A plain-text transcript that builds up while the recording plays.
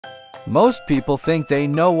Most people think they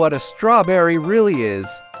know what a strawberry really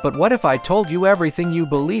is, but what if I told you everything you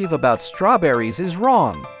believe about strawberries is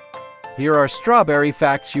wrong? Here are strawberry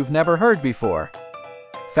facts you've never heard before.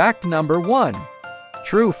 Fact number 1.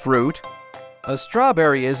 True fruit. A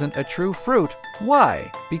strawberry isn't a true fruit.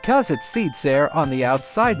 Why? Because its seeds are on the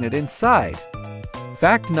outside and inside.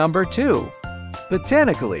 Fact number 2.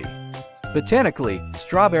 Botanically. Botanically,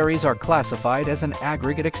 strawberries are classified as an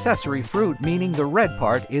aggregate accessory fruit, meaning the red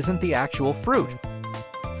part isn't the actual fruit.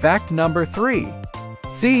 Fact number 3.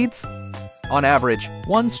 Seeds. On average,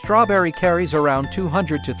 one strawberry carries around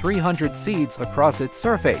 200 to 300 seeds across its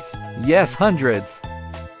surface. Yes, hundreds.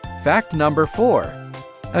 Fact number 4.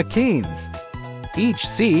 Achenes. Each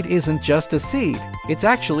seed isn't just a seed, it's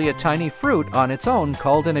actually a tiny fruit on its own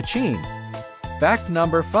called an achene. Fact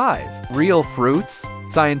number 5. Real fruits.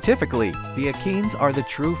 Scientifically, the achenes are the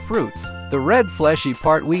true fruits. The red fleshy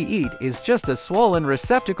part we eat is just a swollen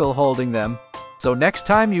receptacle holding them. So next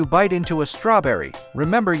time you bite into a strawberry,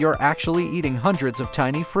 remember you're actually eating hundreds of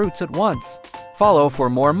tiny fruits at once. Follow for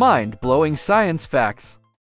more mind-blowing science facts.